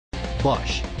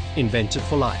Bosch, invented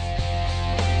for life.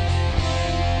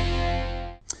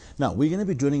 Now, we're going to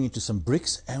be drilling into some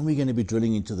bricks and we're going to be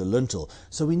drilling into the lintel.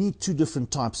 So we need two different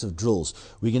types of drills.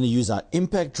 We're going to use our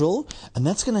impact drill, and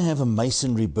that's going to have a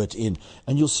masonry bit in.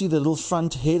 And you'll see the little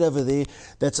front head over there,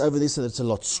 that's over there, so that's a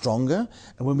lot stronger.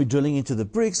 And when we're drilling into the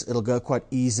bricks, it'll go quite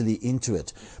easily into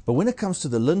it. But when it comes to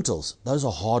the lintels, those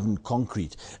are hardened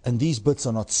concrete, and these bits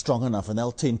are not strong enough, and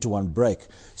they'll 10-to-1 break.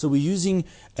 So we're using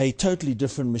a totally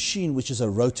different machine, which is a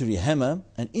rotary hammer,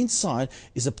 and inside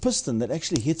is a piston that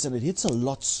actually hits, and it hits a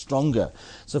lot stronger.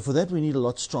 So for that we need a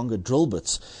lot stronger drill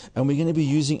bits, and we're going to be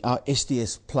using our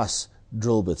SDS Plus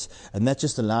drill bits, and that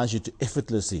just allows you to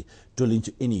effortlessly drill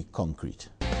into any concrete.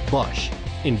 Bosch,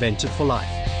 invented for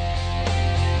life.